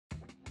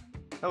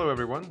Hello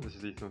everyone, this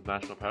is Ethan with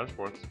National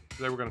Powersports.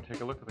 Today we're going to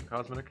take a look at the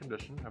cosmetic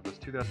condition of this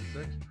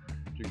 2006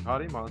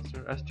 Ducati Monster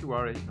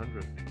S2R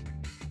 800.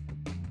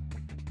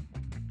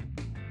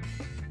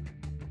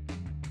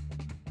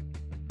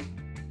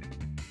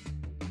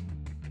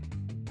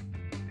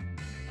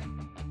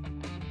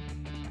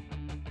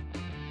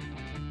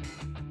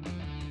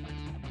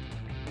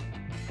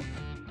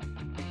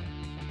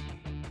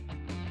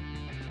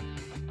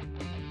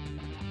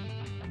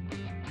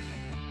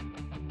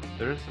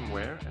 There is some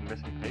wear and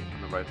missing paint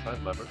on the right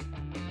side lever.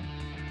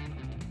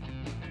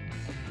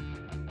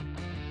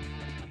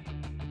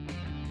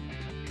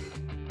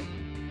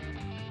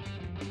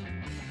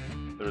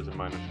 There is a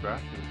minor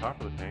scratch in the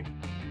top of the tank.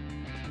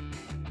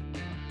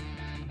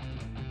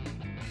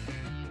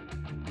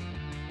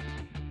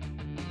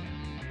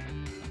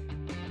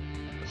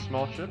 A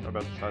small chip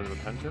about the size of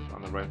a pen tip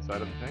on the right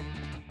side of the tank.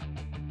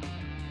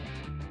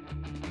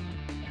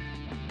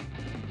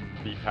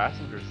 The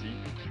passenger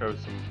seat shows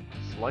some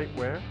slight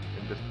wear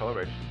and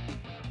discoloration.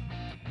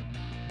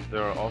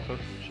 There are also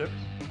some chips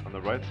on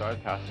the right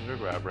side passenger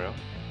grab rail.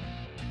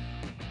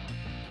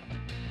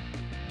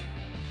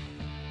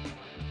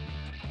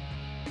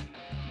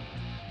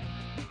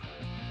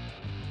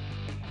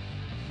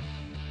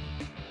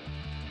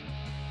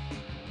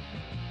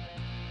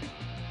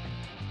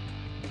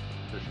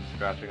 There's some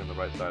scratching on the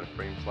right side of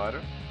frame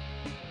slider.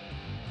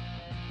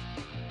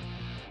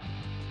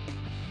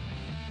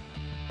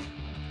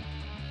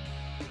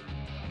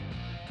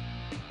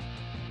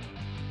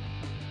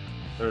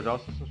 There is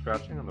also some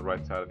scratching on the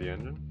right side of the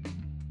engine.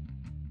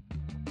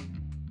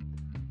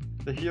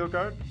 The heel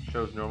guard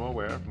shows normal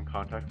wear from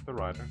contact with the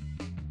rider.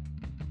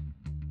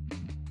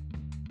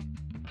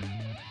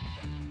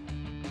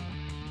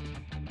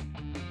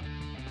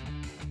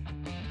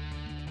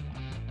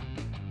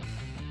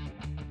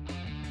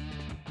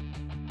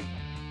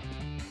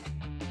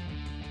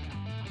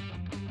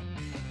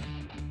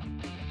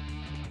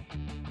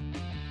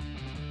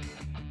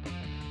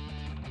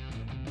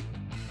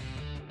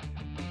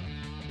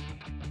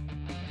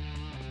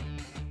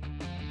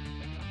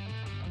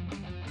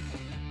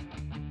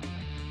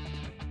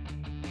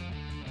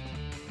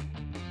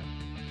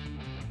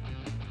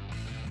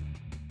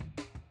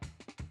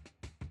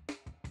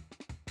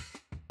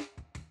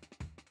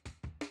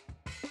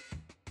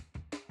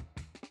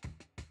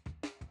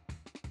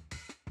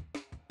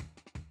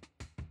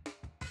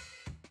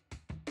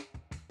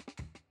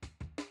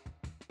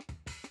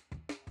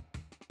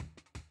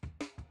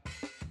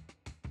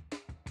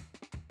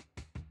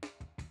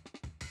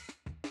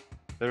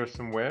 There is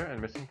some wear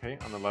and missing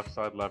paint on the left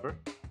side lever,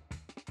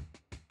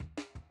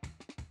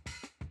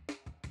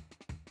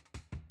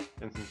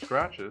 and some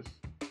scratches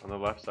on the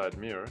left side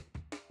mirror.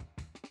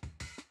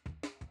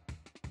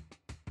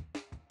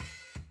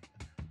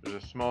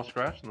 There's a small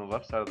scratch on the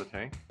left side of the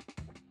tank.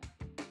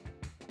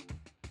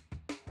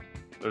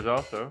 There's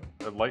also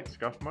a light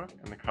scuff mark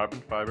in the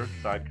carbon fiber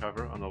side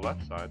cover on the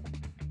left side,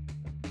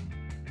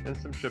 and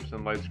some chips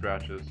and light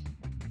scratches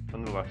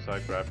on the left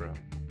side grab rail.